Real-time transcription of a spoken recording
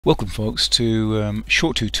Welcome folks to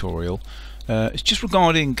short tutorial. It's just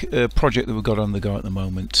regarding a project that we've got on the go at the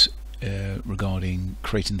moment regarding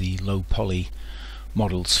creating the low poly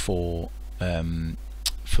models for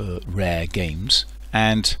rare games.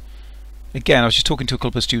 And again, I was just talking to a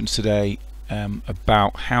couple of students today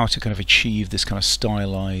about how to kind of achieve this kind of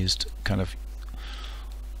stylized, kind of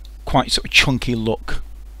quite sort of chunky look.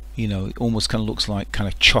 You know, it almost kind of looks like kind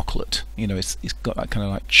of chocolate. You know, it's got that kind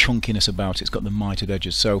of like chunkiness about it. It's got the mitered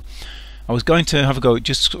edges. So I was going to have a go at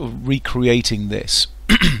just sort of recreating this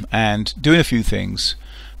and doing a few things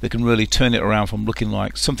that can really turn it around from looking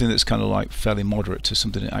like something that's kind of like fairly moderate to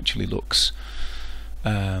something that actually looks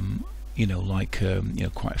you know, like you know,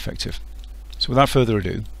 quite effective. So without further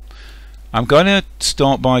ado, I'm going to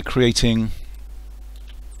start by creating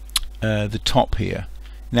the top here.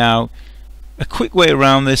 Now, a quick way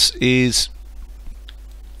around this is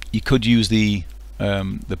you could use the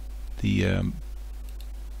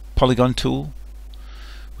polygon tool,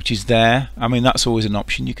 which is there. I mean, that's always an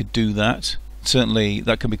option. You could do that. Certainly,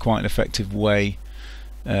 that can be quite an effective way.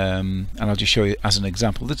 And I'll just show you as an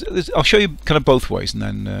example. I'll show you kind of both ways, and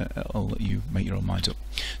then I'll let you make your own mind up.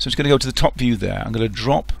 So I'm just going to go to the top view there. I'm going to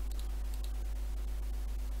drop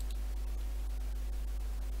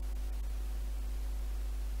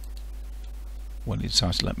when it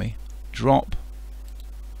decides to let me drop.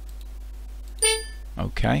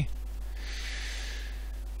 Okay,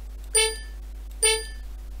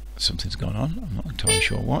 something's gone on, I'm not entirely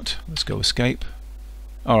sure what. Let's go escape.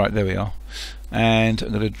 Alright, there we are. And I'm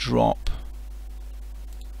going to drop.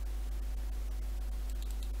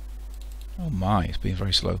 Oh my, it's being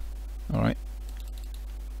very slow. Alright,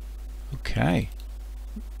 okay,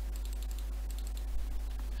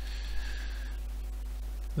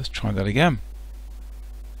 let's try that again.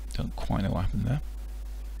 Don't quite know what happened there.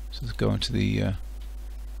 So let's go into the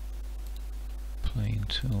plane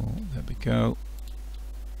tool. There we go.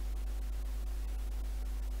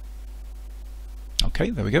 Okay,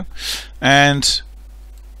 there we go. And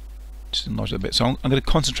just enlarge that a bit. So I'm going to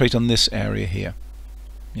concentrate on this area here.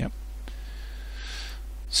 Yep.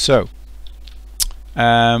 So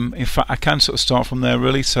in fact, I can sort of start from there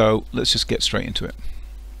really. So let's just get straight into it.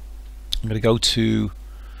 I'm going to go to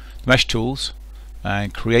Mesh Tools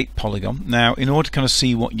and create polygon. Now, in order to kind of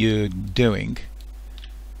see what you're doing,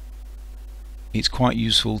 it's quite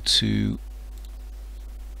useful to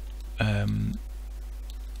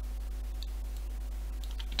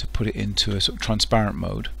put it into a sort of transparent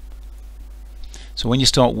mode. So when you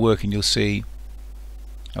start working, you'll see.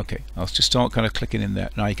 Okay, I'll just start kind of clicking in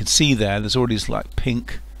there. Now you can see there's already this like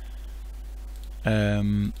pink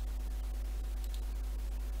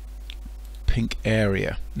pink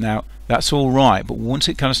area. Now that's all right, but once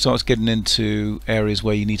it kind of starts getting into areas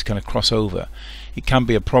where you need to kind of cross over, it can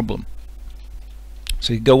be a problem.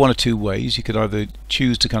 So you can go one of two ways. You could either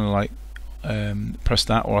choose to kind of like press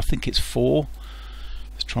that, or I think it's 4.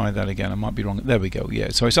 Let's try that again. I might be wrong. There we go. Yeah,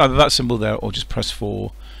 so it's either that symbol there, or just press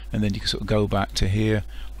 4, and then you can sort of go back to here,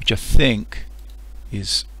 which I think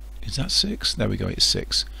is that 6? There we go, it's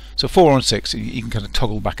 6. So 4 and 6, you can kind of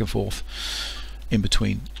toggle back and forth in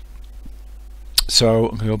between. So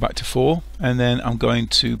I'm going to go back to 4, and then I'm going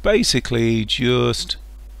to basically just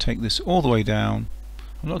take this all the way down.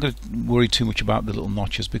 I'm not going to worry too much about the little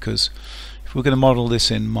notches, because if we're going to model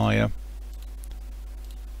this in Maya,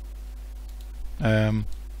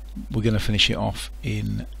 we're going to finish it off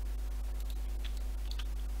in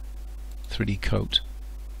 3D Coat.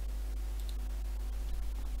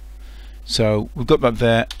 So we've got that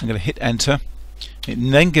there. I'm going to hit enter. It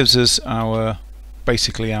then gives us our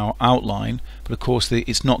basically our outline, but of course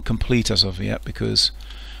it's not complete as of yet, because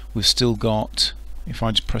we've still got, if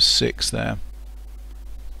I just press 6 there,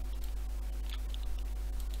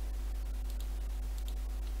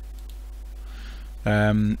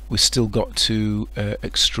 we've still got to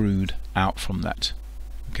extrude out from that.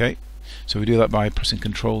 Okay, so we do that by pressing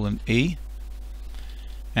Control and E,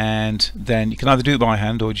 and then you can either do it by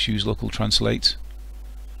hand or just use local translate.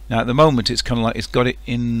 Now at the moment it's kind of like it's got it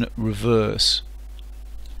in reverse,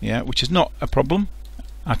 yeah, which is not a problem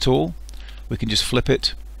at all. We can just flip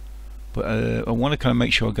it, but I want to kind of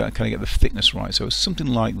make sure I kind of get the thickness right. So it's something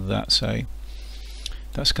like that. Say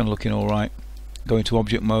that's kind of looking all right. Go into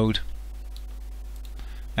object mode,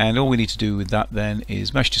 and all we need to do with that then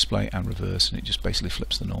is mesh display and reverse, and it just basically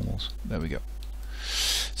flips the normals. There we go.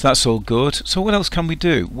 So that's all good. So what else can we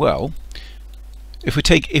do? Well, if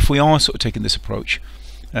we are sort of taking this approach,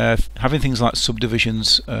 having things like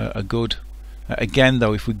subdivisions are good. Again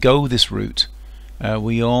though, if we go this route,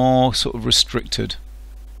 we are sort of restricted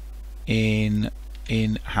in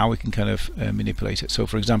how we can kind of manipulate it. So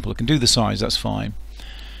for example, I can do the size, that's fine,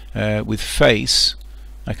 With face,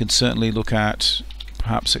 I can certainly look at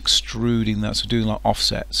perhaps extruding that, so doing like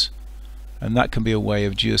offsets, and that can be a way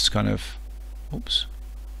of just kind of, oops,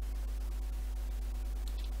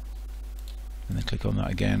 and then click on that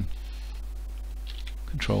again,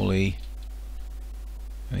 Control E,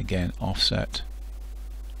 and again offset.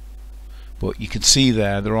 But you can see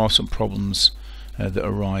there are some problems that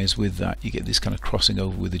arise with that. You get this kind of crossing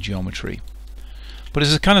over with the geometry. But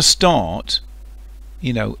as a kind of start,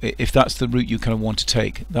 you know, if that's the route you kind of want to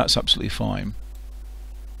take, that's absolutely fine.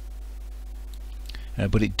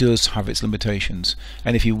 But it does have its limitations,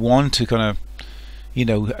 and if you want to kind of, you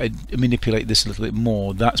know, manipulate this a little bit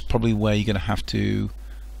more, that's probably where you're going to have to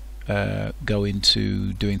go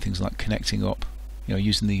into doing things like connecting up, you know,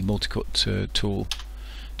 using the multi-cut tool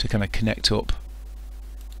to kind of connect up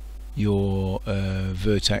your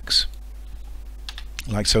vertex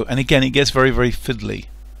like so. And again, it gets very, very fiddly,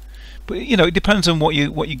 but you know, it depends on what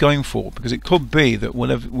you're going for, because it could be that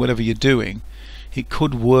whatever you're doing, it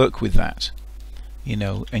could work with that, you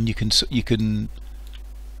know, and you can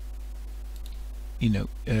you know,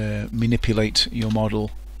 manipulate your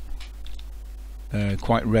model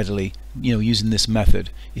quite readily, you know, using this method.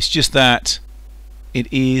 It's just that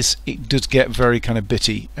it does get very kind of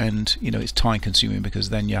bitty, and you know, it's time consuming, because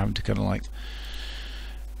then you have to kind of like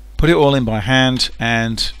put it all in by hand,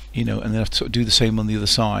 and you know, and then have to sort of do the same on the other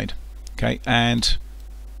side. Okay, and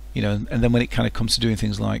you know, and then when it kind of comes to doing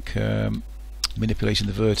things like manipulating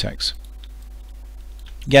the vertex,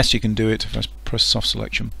 yes, you can do it. If I press soft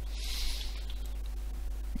selection,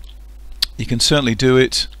 you can certainly do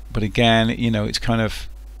it, but again, you know, it's kind of,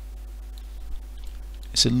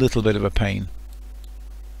 it's a little bit of a pain,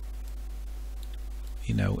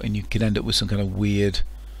 you know, and you can end up with some kind of weird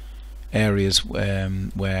areas where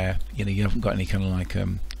you know, you haven't got any kind of like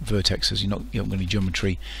vertexes, you haven't got any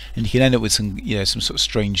geometry, and you can end up with some, you know, some sort of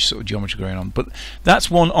strange sort of geometry going on. But that's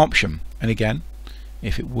one option, and again,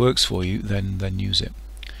 if it works for you, then use it.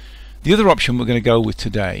 The other option we're going to go with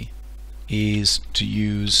today is to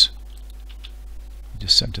use,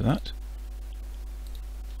 just center that,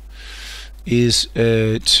 is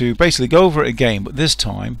to basically go over it again, but this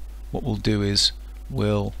time what we'll do is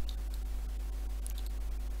we'll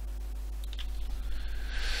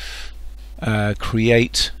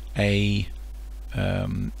create a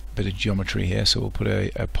bit of geometry here. So we'll put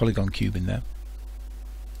a polygon cube in there.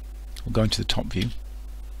 We'll go into the top view,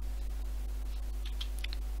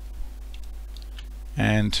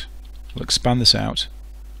 and we'll expand this out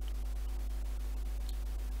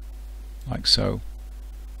like so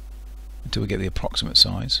until we get the approximate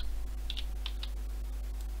size.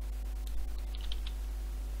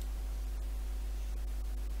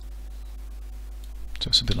 So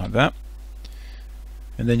something like that,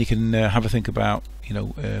 and then you can have a think about, you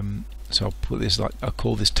know, so I'll put this, like, I'll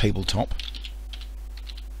call this tabletop,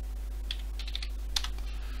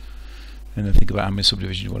 and then think about how many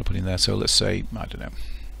subdivisions you want to put in there. So let's say, I don't know,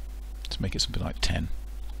 let's make it something like 10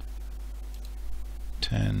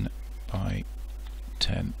 by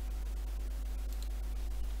 10.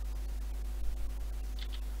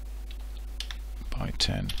 By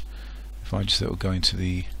 10. If I just thought we'll go into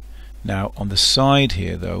the, now on the side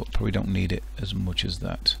here though, probably don't need it as much as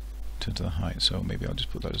that in terms of the height, so maybe I'll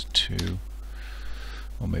just put that as 2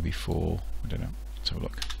 or maybe 4, I don't know. Let's have a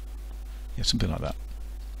look. Yeah, something like that.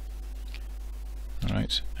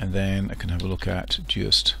 Alright, and then I can have a look at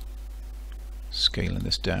just scaling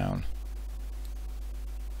this down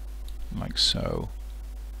like so.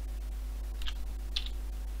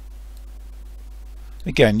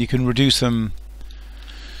 Again, you can reduce them,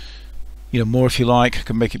 you know, more if you like. I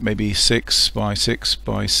can make it maybe 6 by 6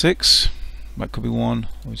 by 6. That could be one.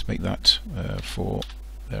 I'll just make that 4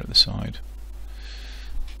 there at the side.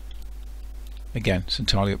 Again, it's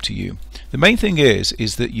entirely up to you. The main thing is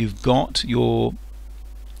that you've got your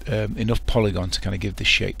enough polygon to kind of give this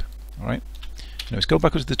shape. All right. Now let's go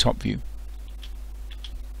back to the top view.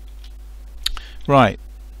 Right.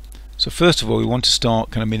 So first of all, we want to start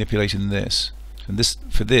kind of manipulating this. And this,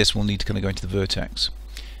 for this, we'll need to kind of go into the vertex.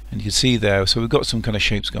 And you can see there, so we've got some kind of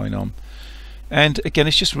shapes going on. And again,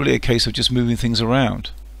 it's just really a case of just moving things around.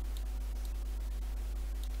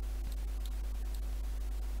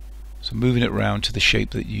 So moving it around to the shape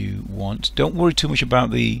that you want. Don't worry too much about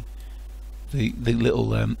the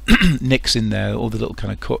little nicks in there, or the little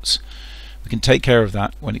kind of cuts. We can take care of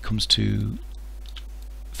that when it comes to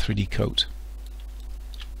 3D coat.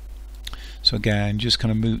 So again, just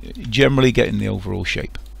kind of move, generally getting the overall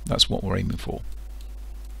shape. That's what we're aiming for.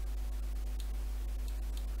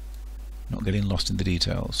 Not getting lost in the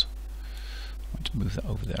details. I want to move that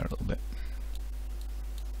over there a little bit.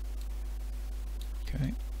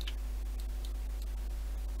 Okay.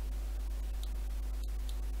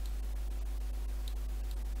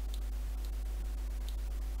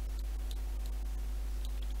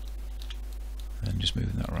 just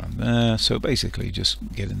moving that around there. So basically just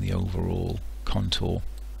getting the overall contour.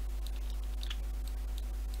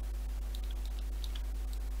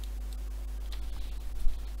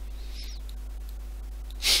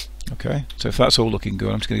 Okay, so if that's all looking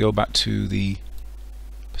good, I'm just going to go back to the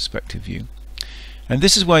perspective view. And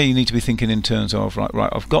this is where you need to be thinking in terms of, right,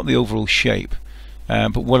 I've got the overall shape,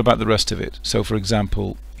 but what about the rest of it? So for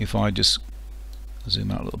example, if I just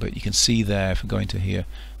zoom out a little bit, you can see there, if we go into here,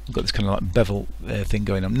 I've got this kind of like bevel thing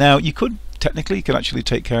going on. Now you could actually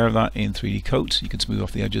take care of that in 3D Coat. You can smooth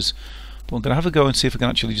off the edges, but I'm going to have a go and see if I can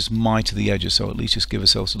actually just miter the edges, so at least just give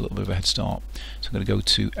ourselves a little bit of a head start. So I'm going to go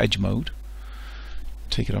to Edge Mode,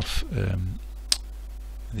 take it off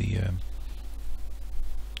the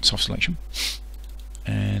soft selection,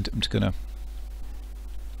 and I'm just going to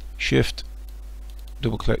Shift,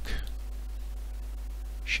 double click,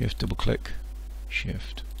 Shift, double click,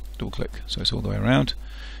 Shift, double click, so it's all the way around.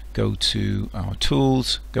 Go to our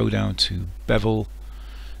tools, go down to bevel,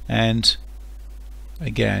 and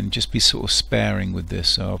again just be sort of sparing with this.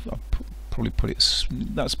 So I'll probably put it,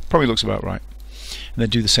 that probably looks about right, and then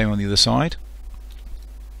do the same on the other side.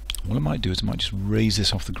 What I might do is I might just raise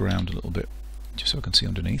this off the ground a little bit, just so I can see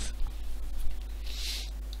underneath.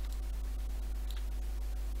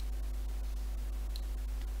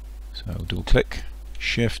 So double click,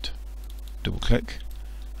 Shift, double click,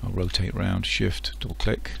 I'll rotate round, Shift, double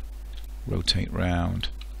click, rotate round,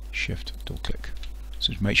 Shift, double click.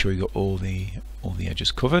 So just make sure you got all the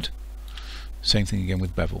edges covered. Same thing again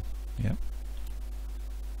with bevel. Yeah.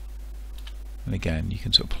 And again, you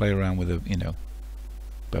can sort of play around with a,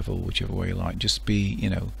 bevel whichever way you like. Just be,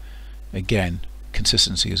 again,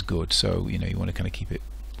 consistency is good. So you want to kind of keep it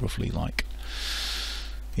roughly like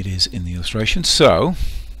it is in the illustration. So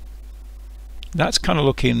that's kind of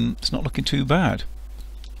looking, it's not looking too bad.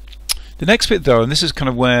 The next bit though, and this is kind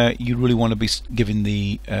of where you really want to be giving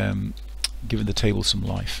the table some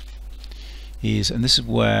life, and this is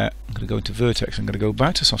where I'm going to go into vertex. I'm going to go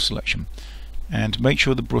back to soft selection and make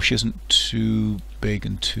sure the brush isn't too big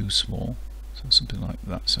and too small, so something like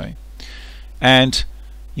that, say. And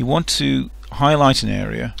you want to highlight an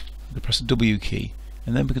area, you press the W key,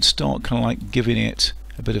 and then we can start kind of like giving it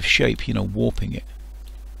a bit of shape, warping it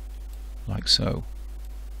like so.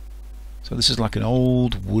 So this is like an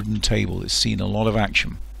old wooden table. It's seen a lot of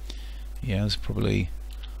action. Yeah, there's probably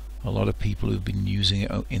a lot of people who've been using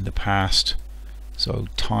it in the past. So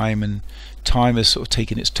time has sort of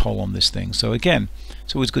taken its toll on this thing. So again,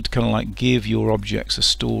 it's always good to kind of like give your objects a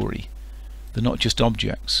story. They're not just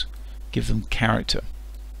objects. Give them character.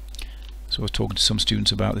 So I was talking to some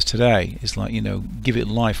students about this today. It's like, give it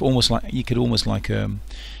life. Almost like you could almost like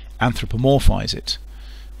anthropomorphize it.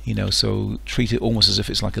 So treat it almost as if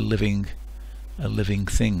it's like a living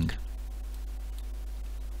thing.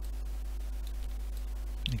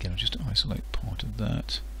 Again, I'll just isolate part of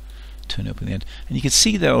that, turn it up in the end, and you can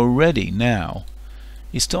see there already now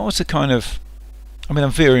it starts to kind of, I'm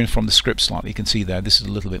veering from the script slightly. You can see there this is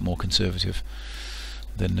a little bit more conservative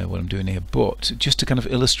than what I'm doing here, but just to kind of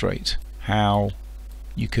illustrate how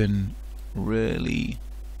you can really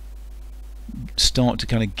start to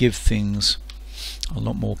kind of give things a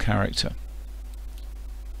lot more character.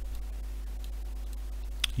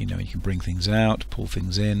 You can bring things out, pull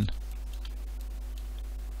things in.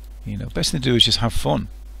 Best thing to do is just have fun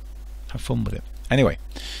with it. Anyway,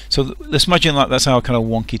 so let's imagine like that's our kind of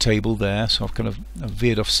wonky table there. So I've kind of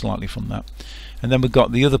veered off slightly from that, and then we've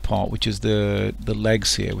got the other part, which is the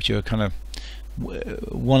legs here, which are kind of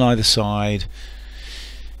one either side.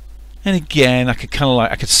 And again, I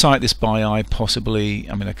could sight this by eye possibly.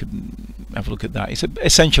 I could have a look at that. It's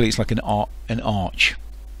essentially it's like an arch,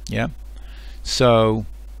 yeah. So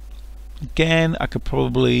again, I could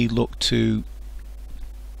probably look to,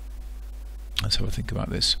 let's have a think about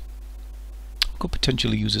this. I could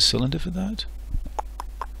potentially use a cylinder for that,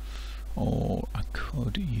 or I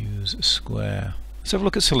could use a square. Let's have a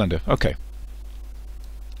look at cylinder. Okay.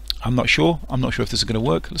 I'm not sure if this is going to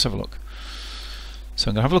work. Let's have a look. So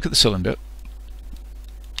I'm going to have a look at the cylinder,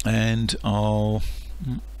 and I'll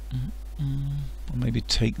maybe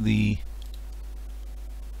take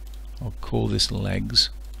I'll call this legs.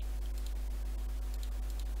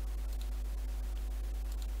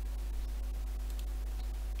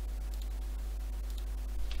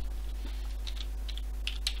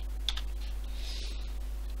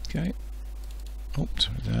 Okay. Oh,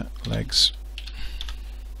 sorry, that legs.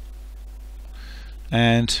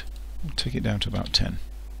 And we'll take it down to about 10.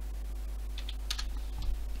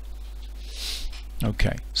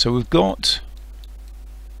 Okay, so we've got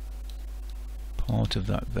part of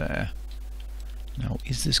that there. Now,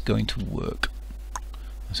 is this going to work?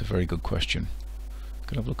 That's a very good question.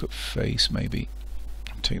 Could have a look at face maybe.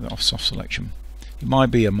 Take that off soft selection. It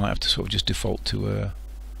might be I might have to sort of just default to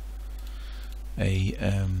a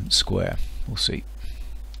square. We'll see.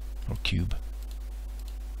 Or cube.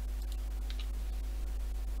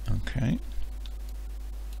 Okay.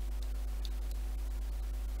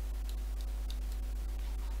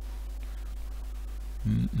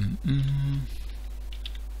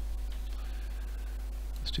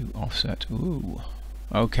 Let's do offset. Ooh.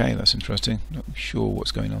 Okay, that's interesting. Not sure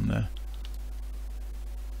what's going on there.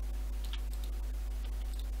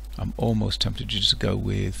 I'm almost tempted to just go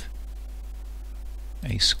with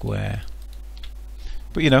a square.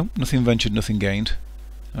 But you know, nothing ventured, nothing gained.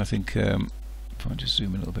 I think if I just zoom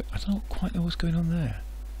in a little bit, I don't quite know what's going on there.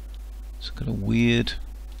 It's got a weird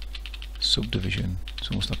subdivision. It's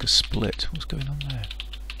almost like a split. What's going on there?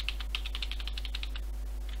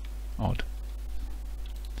 Odd.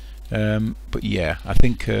 But yeah, I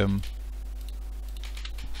think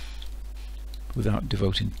without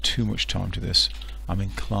devoting too much time to this, I'm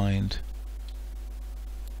inclined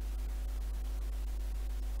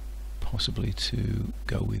possibly to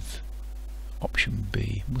go with option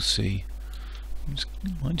B. We'll see.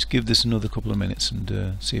 Might just give this another couple of minutes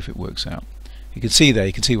and see if it works out. You can see there,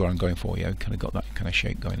 you can see where I'm going for. Yeah, kind of got that kind of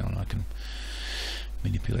shape going on. I can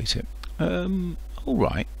manipulate it. All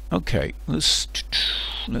right. Okay. Let's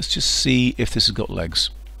just see if this has got legs.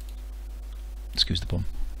 Excuse the pun.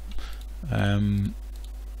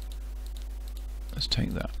 Let's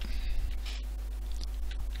take that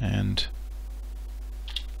and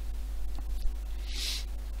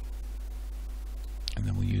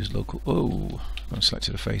then we'll use local. Oh, I've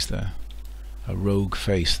selected a face there, a rogue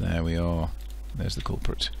face. There we are. There's the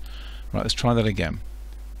culprit. Right, let's try that again.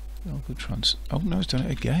 Local trans. Oh no, it's done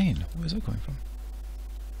it again. Where's that coming from?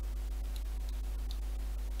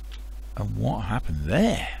 And what happened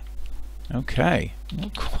there? Okay, I'm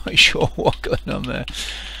not quite sure what's going on there.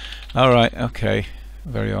 Alright, okay,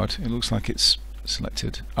 very odd. It looks like it's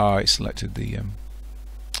selected. Ah, it selected the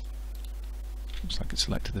looks like it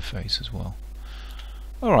selected the face as well.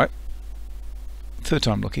 Alright, third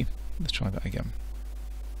time lucky. Let's try that again.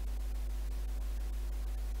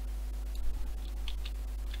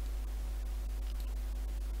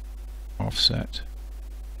 Offset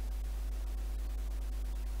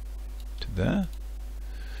to there.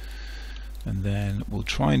 And then we'll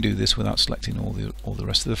try and do this without selecting all the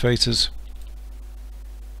rest of the faces.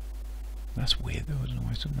 That's weird though, I don't know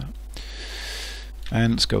why it's done that.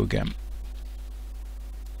 And let's go again.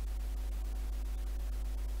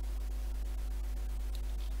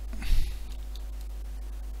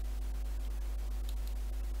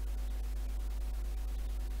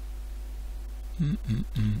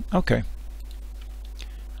 Okay.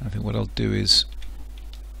 I think what I'll do is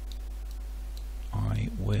I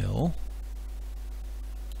will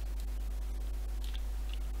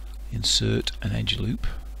insert an edge loop,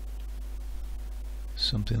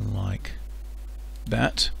 something like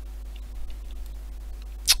that,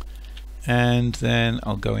 and then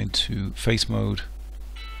I'll go into face mode,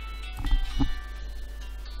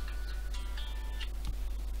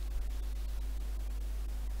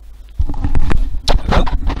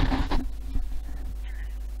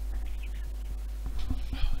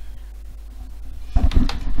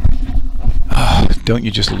 don't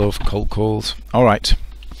you just love cold calls? Alright,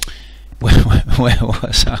 where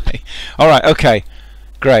was I? Alright, okay,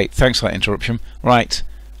 great, thanks for that interruption. Right,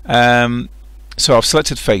 so I've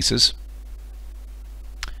selected faces,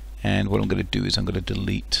 and what I'm going to do is I'm going to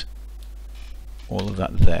delete all of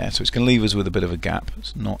that there, so it's going to leave us with a bit of a gap.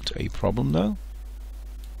 It's not a problem though,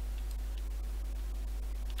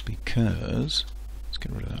 because let's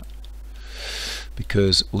get rid of that,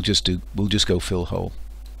 because we'll just go fill hole.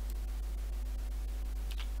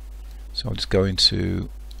 So I'll just go into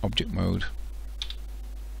object mode,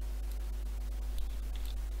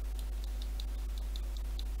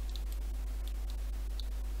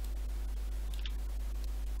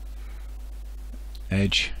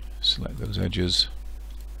 edge, select those edges,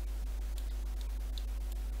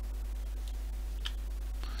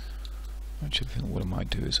 actually I think what I might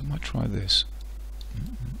do is I might try this.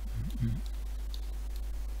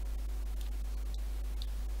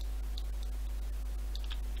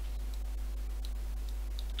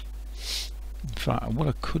 In fact, what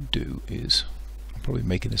I could do is, I'm probably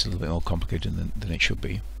making this a little bit more complicated than it should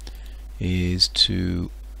be, is to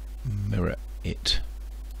mirror it.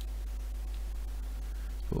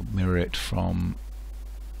 We'll mirror it from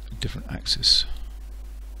a different axis.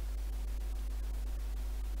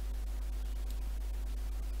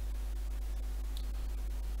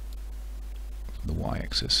 The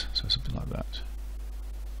y-axis, so something like that.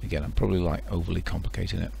 Again, I'm probably like overly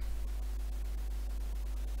complicating it.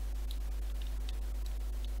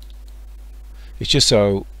 It's just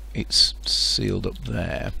so it's sealed up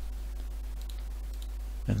there,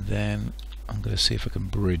 and then I'm going to see if I can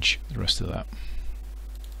bridge the rest of that.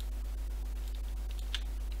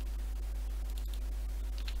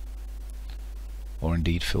 Or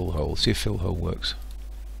indeed fill the hole. See if fill hole works.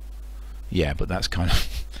 Yeah, but that's kind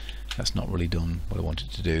of that's not really done what I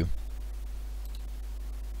wanted to do.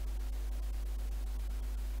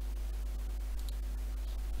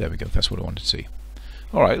 There we go, that's what I wanted to see.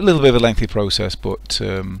 Alright, a little bit of a lengthy process, but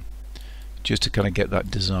just to kind of get that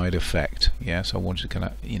desired effect. Yeah, so I wanted to kind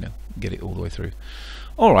of, you know, get it all the way through.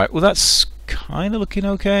 Alright, well that's kind of looking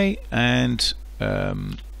okay, and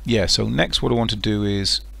yeah, so next what I want to do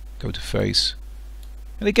is go to face,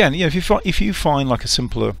 and again, you know, if you find like a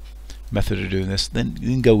simpler method of doing this,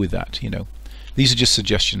 then go with that. You know, these are just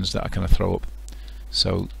suggestions that I kind of throw up,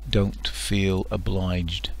 so don't feel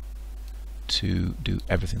obliged to do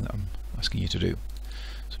everything that I'm asking you to do.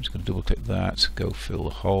 So I'm just going to double click that, go fill the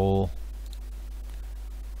hole,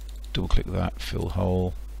 double click that, fill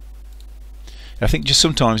hole. And I think just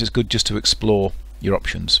sometimes it's good just to explore your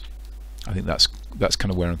options. I think that's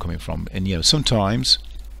kind of where I'm coming from. And you know, sometimes,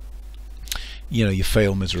 you know, you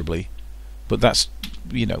fail miserably, but that's,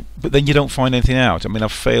 you know, but then you don't find anything out. I mean,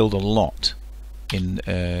 I've failed a lot in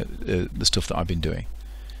the stuff that I've been doing,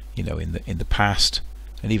 you know, in the past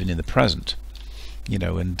and even in the present, you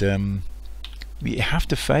know, and you have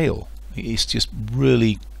to fail. It's just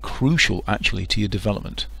really crucial actually to your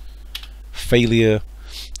development. Failure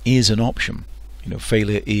is an option. You know,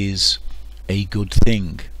 failure is a good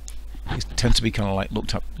thing. It tends to be kind of like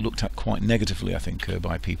looked at quite negatively, I think,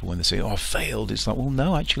 by people when they say, "Oh, I failed." It's like, well,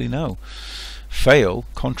 no, actually, no. Fail,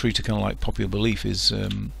 contrary to kind of like popular belief, is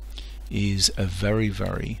a very,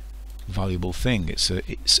 very valuable thing. It's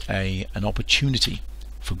an opportunity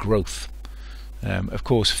for growth. Of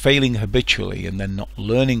course, failing habitually and then not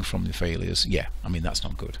learning from the failures, yeah, I mean, that's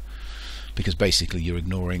not good, because basically you're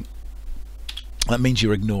ignoring. That means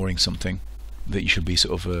you're ignoring something that you should be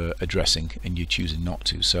sort of addressing, and you're choosing not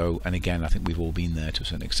to. So, and again, I think we've all been there to a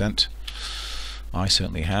certain extent. I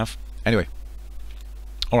certainly have. Anyway,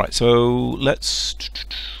 all right. So let's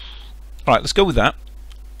go with that.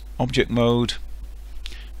 Object mode.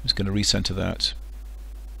 I'm just going to recenter that.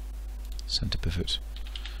 Center pivot.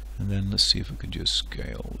 And then let's see if we can just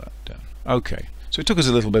scale that down. Okay, so it took us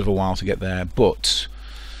a little bit of a while to get there, but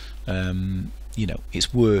you know,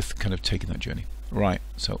 it's worth kind of taking that journey. Right,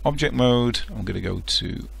 so object mode, I'm going to go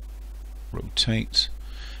to rotate.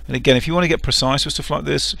 And again, if you want to get precise with stuff like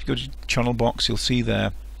this, if you go to channel box, you'll see there,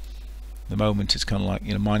 at the moment it's kind of like,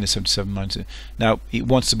 you know, minus 77, minus. Now it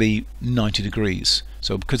wants to be 90 degrees.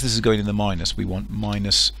 So because this is going in the minus, we want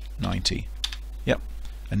minus 90. Yep,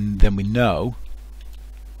 and then we know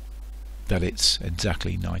that it's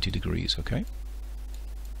exactly 90 degrees. Okay,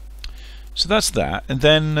 so that's that. And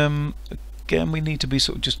then again, we need to be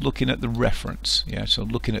sort of just looking at the reference. Yeah, so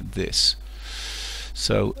looking at this.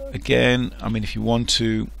 So again, I mean, if you want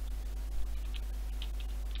to,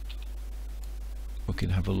 we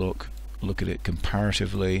can have a look at it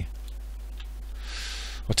comparatively.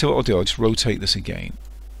 I'll tell you what I'll do, I'll just rotate this again.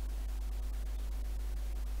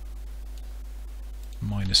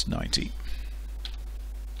 Minus 90.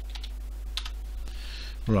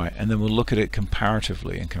 Right, and then we'll look at it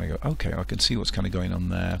comparatively and kind of go, okay, I can see what's kind of going on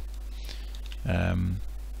there.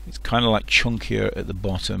 It's kind of like chunkier at the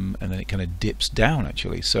bottom, and then it kind of dips down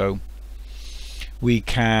actually. So we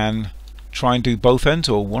can try and do both ends,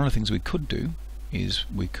 or one of the things we could do is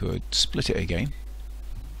we could split it again,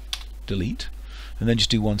 delete, and then just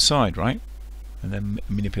do one side, right? And then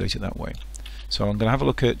manipulate it that way. So I'm going to have a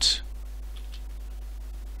look at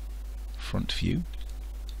front view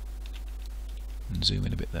and zoom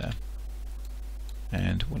in a bit there.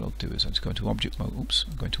 And what I'll do is I'll just go into object mode. Oops,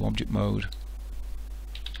 I'm going to object mode,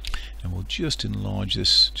 and we'll just enlarge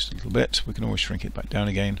this just a little bit. We can always shrink it back down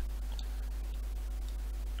again.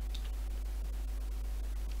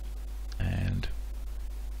 And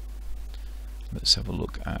let's have a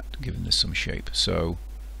look at giving this some shape. So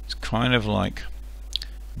it's kind of like,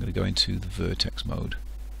 I'm going to go into the vertex mode.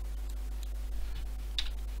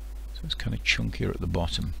 So it's kind of chunkier at the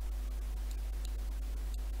bottom.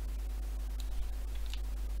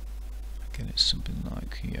 Again, it's something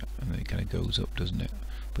like here, and then it kind of goes up, doesn't it?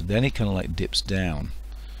 But then it kind of like dips down.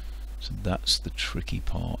 So that's the tricky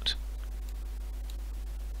part.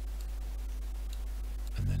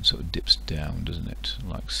 And then sort of dips down, doesn't it?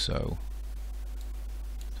 Like so.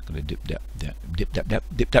 I'm going to dip that down.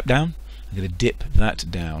 I'm going to dip that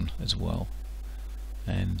down as well.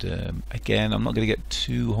 And again, I'm not going to get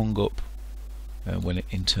too hung up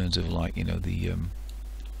in terms of, like, you know, the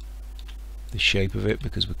shape of it,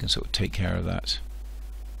 because we can sort of take care of that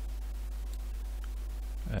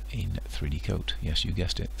in 3D Coat. Yes, you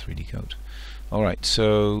guessed it, 3D Coat. Alright,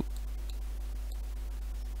 so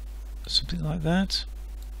something like that.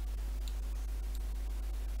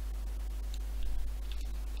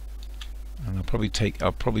 And I'll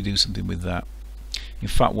probably do something with that. In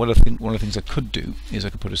fact, one of the things I could do is I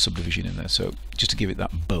could put a subdivision in there, so just to give it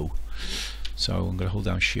that bow. So I'm going to hold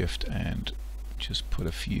down Shift and just put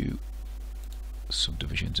a few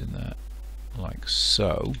subdivisions in there, like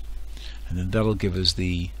so, and then that'll give us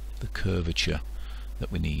the curvature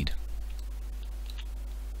that we need.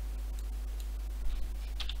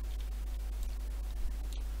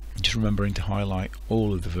 Just remembering to highlight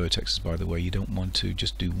all of the vertexes, by the way. You don't want to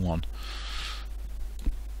just do one.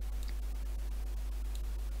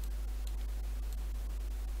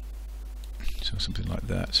 So something like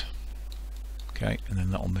that. Okay, and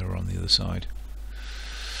then that'll mirror on the other side,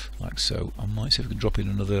 like so. I might see if we can drop in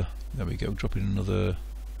another. There we go. Drop in another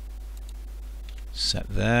set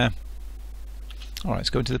there. Alright, let's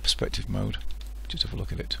go into the perspective mode. Just have a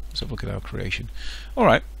look at it. Let's have a look at our creation.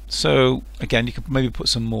 Alright, so again, you could maybe put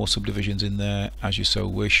some more subdivisions in there as you so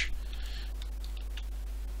wish.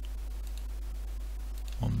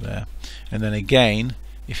 On there. And then again,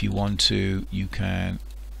 if you want to, you can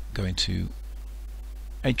go into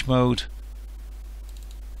edge mode,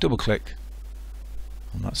 double click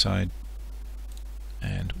on that side,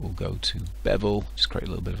 and we'll go to bevel. Just create a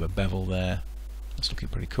little bit of a bevel there. That's looking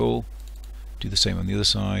pretty cool. Do the same on the other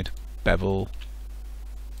side, bevel.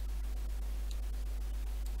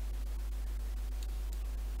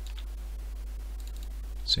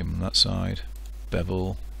 Same on that side,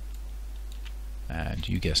 bevel. And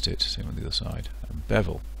you guessed it, same on the other side, and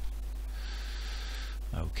bevel.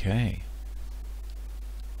 Okay.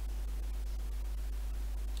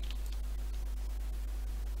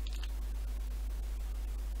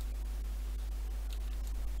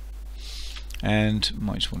 And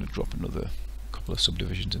might just want to drop another couple of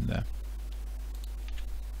subdivisions in there,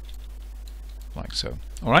 like so.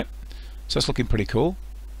 Alright, so that's looking pretty cool.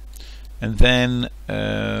 And then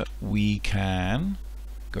we can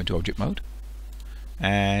go into object mode,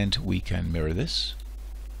 and we can mirror this.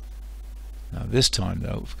 Now this time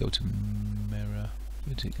though, if we go to mirror,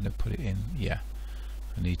 where's it going to put it in? Yeah,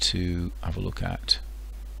 I need to have a look at,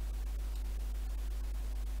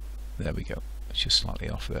 there we go, it's just slightly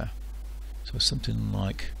off there. So something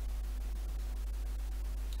like,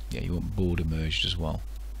 yeah, you want border merged as well.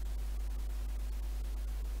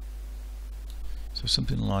 So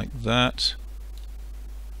something like that.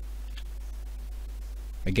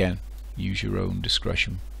 Again, use your own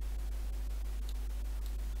discretion.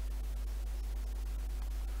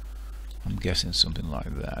 I'm guessing something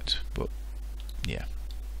like that, but yeah.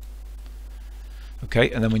 Okay,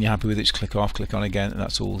 and then when you're happy with it, just click off, click on again, and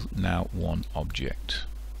that's all now one object.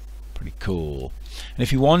 Pretty cool. And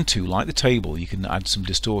if you want to, like the table, you can add some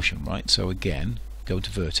distortion, right? So again, go to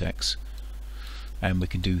vertex, and we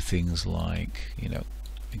can do things like, you know,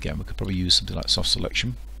 again, we could probably use something like soft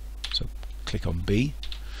selection. So click on B,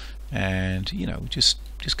 and you know, just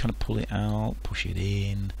kind of pull it out, push it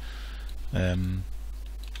in,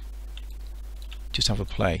 just have a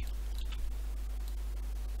play.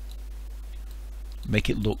 Make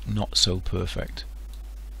it look not so perfect.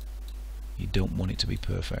 You don't want it to be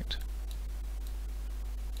perfect.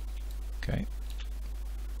 Okay,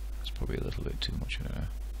 that's probably a little bit too much,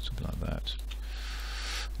 something like that.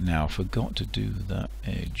 Now I forgot to do that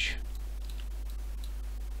edge.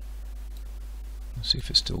 Let's see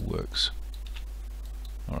if it still works.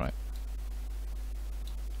 Alright,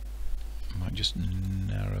 I might just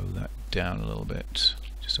narrow that down a little bit,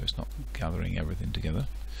 just so it's not gathering everything together.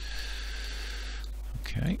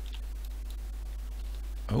 Okay.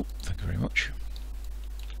 Oh, thank you very much.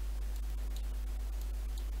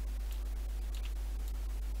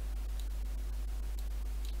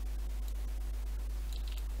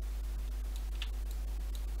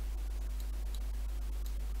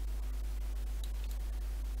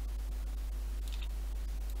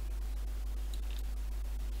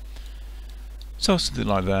 So something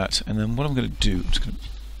like that, and then what I'm going to do, I'm just going to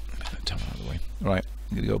make that down out of the way. Right,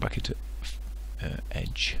 I'm going to go back into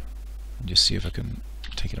edge and just see if I can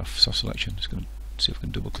take it off soft selection. Just going to see if I can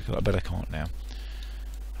double click it. I bet I can't now.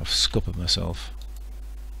 I've scuppered myself.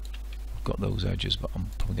 I've got those edges, but I'm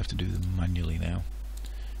probably going to have to do them manually now,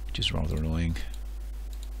 which is rather annoying.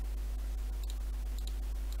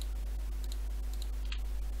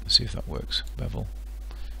 Let's see if that works. Bevel.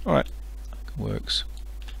 Alright, works.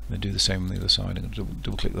 Then do the same on the other side. I'm going to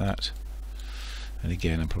double click that. And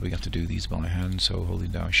again, I'm probably going to have to do these by hand, so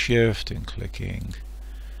holding down Shift and clicking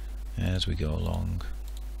as we go along.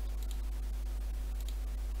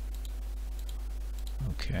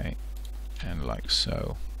 Okay, and like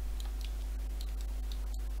so.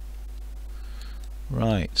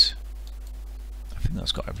 Right, I think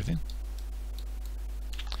that's got everything.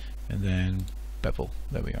 And then bevel,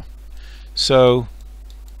 there we are. So,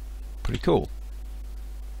 pretty cool.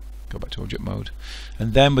 Go back to object mode,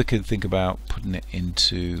 and then we could think about putting it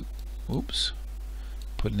into, or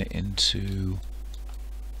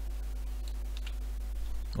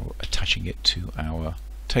attaching it to our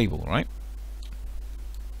table, right?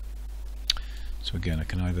 So again, I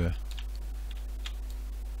can either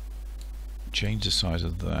change the size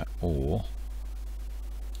of that, or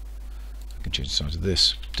I can change the size of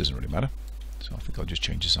this. Doesn't really matter. So I think I'll just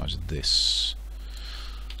change the size of this.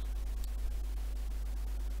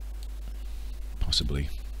 Possibly,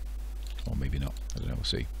 or maybe not. I don't know. We'll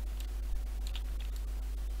see.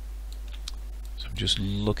 So I'm just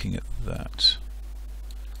looking at that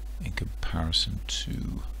in comparison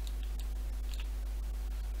to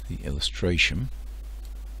the illustration.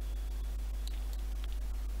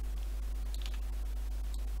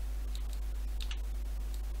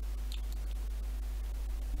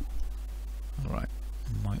 Alright,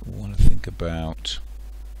 might want to think about,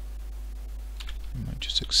 I might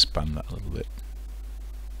just expand that a little bit.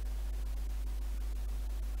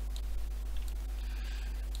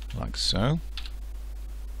 Like so.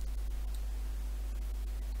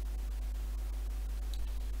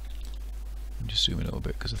 And just zoom in a little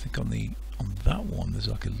bit, because I think on that one there's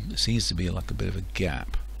like it seems to be like a bit of a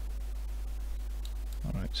gap.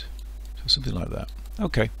 Alright, so something like that.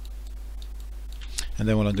 Okay. And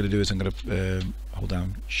then what I'm going to do is I'm going to hold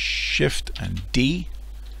down Shift and D,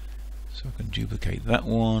 so I can duplicate that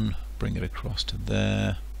one, bring it across to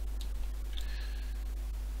there,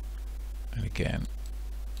 and again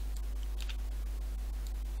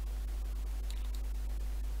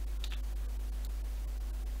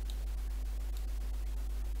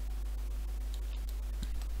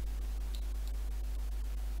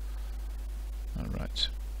alright,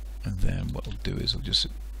 and then what I'll do is I'll just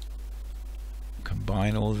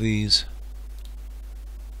combine all these.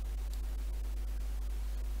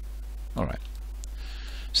 Alright,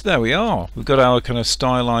 so there we are. We've got our kind of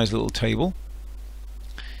stylized little table,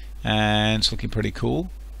 and it's looking pretty cool.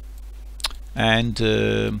 And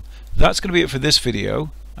that's going to be it for this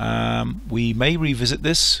video. We may revisit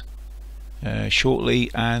this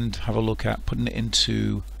shortly and have a look at putting it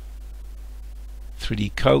into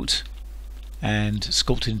 3D Coat and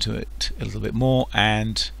sculpting into it a little bit more,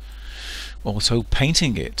 and also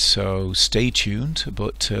painting it. So stay tuned,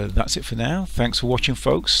 but that's it for now. Thanks for watching,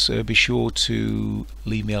 folks. Be sure to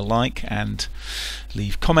leave me a like and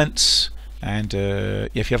leave comments, and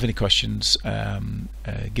if you have any questions,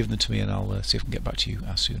 give them to me and I'll see if I can get back to you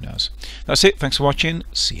as soon as. That's it. Thanks for watching.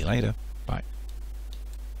 See you later. Bye.